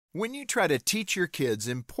When you try to teach your kids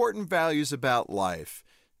important values about life,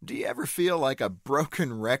 do you ever feel like a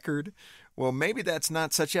broken record? Well, maybe that's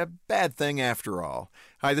not such a bad thing after all.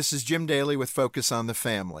 Hi, this is Jim Daly with Focus on the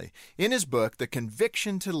Family. In his book, The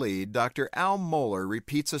Conviction to Lead, Dr. Al Mohler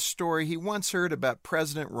repeats a story he once heard about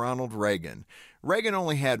President Ronald Reagan. Reagan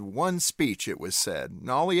only had one speech, it was said, and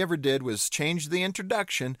all he ever did was change the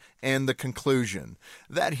introduction and the conclusion.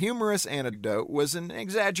 That humorous anecdote was an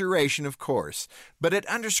exaggeration, of course, but it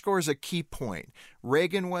underscores a key point.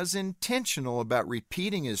 Reagan was intentional about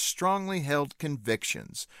repeating his strongly held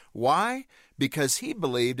convictions. Why? Because he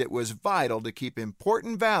believed it was vital to keep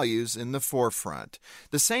important values in the forefront.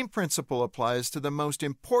 The same principle applies to the most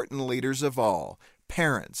important leaders of all,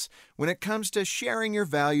 parents. When it comes to sharing your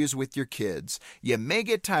values with your kids, you may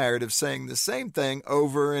get tired of saying the same thing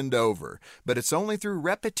over and over, but it's only through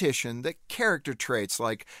repetition that character traits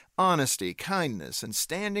like honesty, kindness, and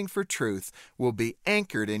standing for truth will be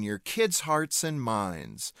anchored in your kids' hearts and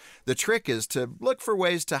minds. The trick is to look for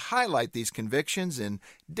ways to highlight these convictions in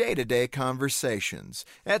day-to-day conversations.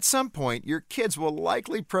 At some point, your kids will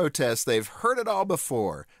likely protest they've heard it all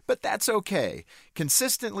before, but that's okay.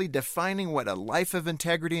 Consistently defining what a life of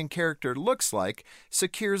integrity and character looks like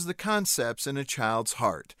secures the concepts in a child's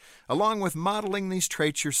heart. Along with modeling these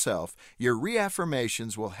traits yourself, your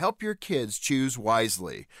reaffirmations will help your kids choose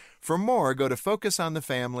wisely. For more, go to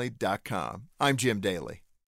FocusOnTheFamily.com. I'm Jim Daly.